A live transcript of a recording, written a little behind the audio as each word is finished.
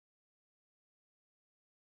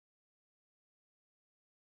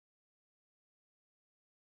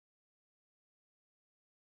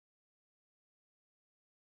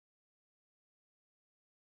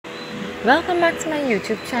Welcome back to my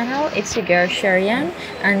YouTube channel. It's your girl Sherian,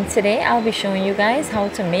 and today I'll be showing you guys how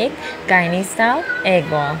to make Guyanese style egg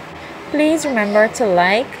ball. Please remember to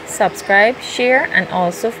like, subscribe, share, and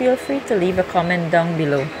also feel free to leave a comment down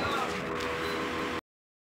below.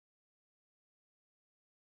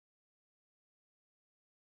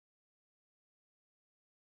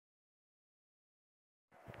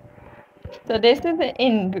 So this is the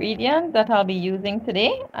ingredient that I'll be using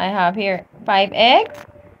today. I have here 5 eggs,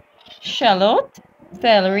 shallot,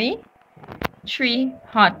 celery, 3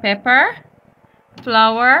 hot pepper,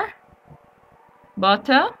 flour,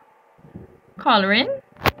 butter, coloring,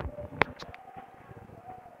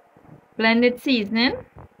 blended seasoning,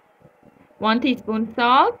 1 teaspoon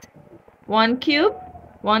salt, 1 cube,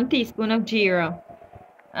 1 teaspoon of geerah,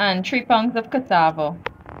 and 3 pounds of cassava.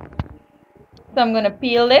 So I'm going to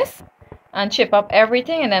peel this and chip up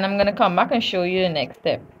everything, and then I'm going to come back and show you the next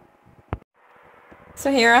step. So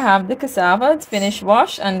here I have the cassava. It's finished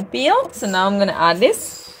washed and peeled. So now I'm going to add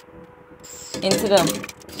this into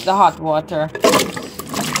the hot water.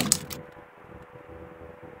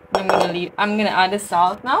 I'm going to add the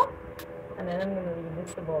salt now, and then I'm going to leave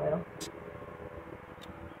this to boil.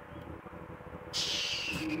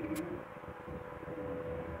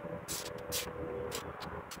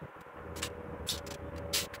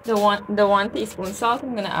 The one teaspoon salt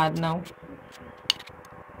I'm going to add now.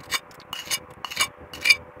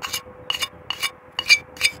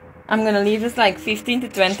 I'm going to leave this like 15 to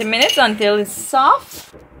 20 minutes until it's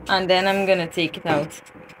soft, and then I'm going to take it out.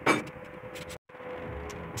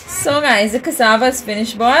 So guys, the cassava is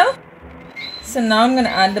finished boil. So now I'm going to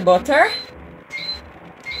add the butter.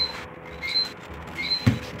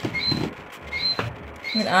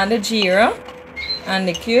 I'm going to add the geerah and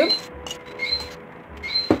the cube,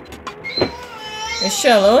 the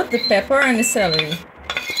shallot, the pepper, and the celery.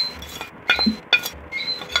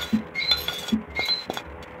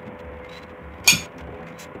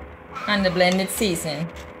 And the blended seasoning.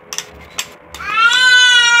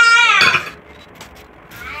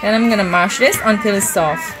 Then I'm going to mash this until it's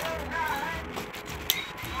soft.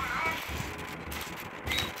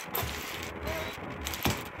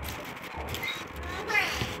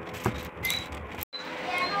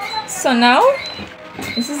 So now,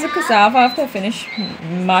 this is the cassava after I finish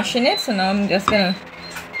mashing it. So now I'm just going to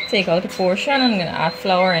take out a portion. I'm going to add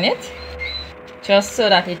flour in it, just so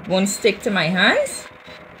that it won't stick to my hands.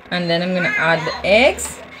 And then I'm going to add the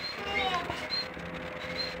eggs.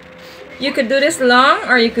 You could do this long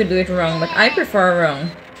or you could do it wrong, but I prefer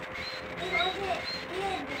wrong.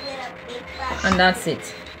 And that's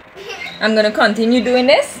it. I'm going to continue doing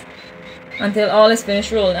this until all is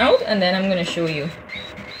finished rolling out, and then I'm going to show you.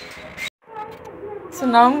 So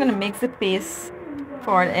now I'm going to mix the paste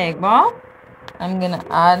for the egg ball. I'm going to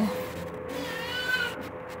add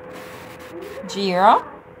geerah,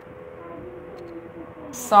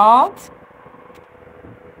 salt,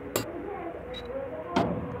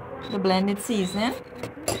 the blended seasoning,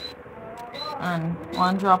 and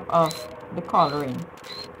 1 drop of the coloring.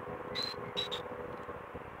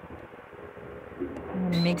 I'm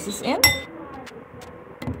going to mix this in,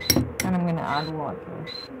 and I'm going to add water.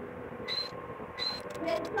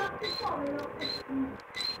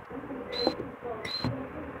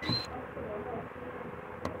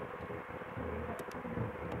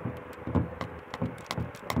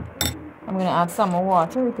 I'm going to add some more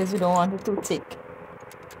water because you don't want it too thick.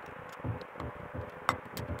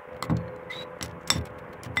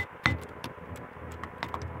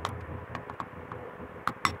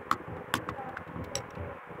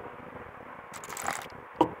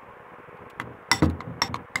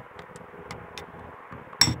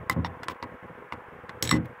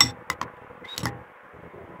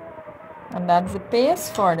 And that's the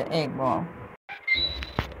paste for the egg ball.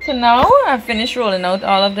 So now I've finished rolling out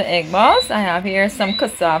all of the egg balls. I have here some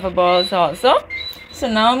cassava balls also.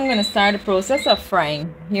 So now I'm going to start the process of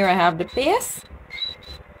frying. Here I have the paste.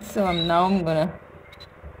 So I'm going to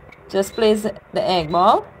just place the egg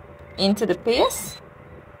ball into the paste.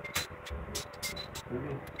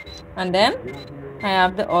 And then I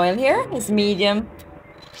have the oil here. It's medium,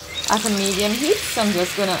 at a medium heat. So I'm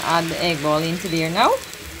just going to add the egg ball into there now.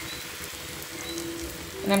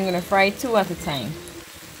 And I'm going to fry 2 at a time.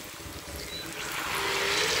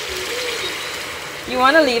 You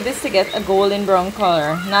want to leave this to get a golden brown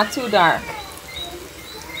color, not too dark.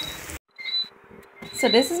 So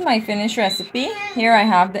this is my finished recipe. Here I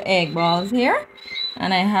have the egg balls here,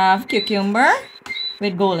 and I have cucumber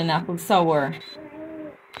with golden apple sour.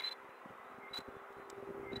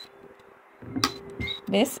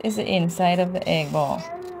 This is the inside of the egg ball.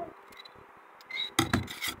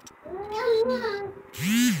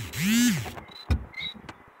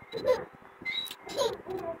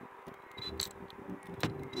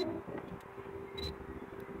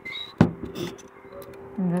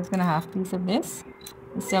 I'm just gonna have a piece of this.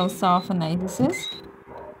 You see how soft and nice this is?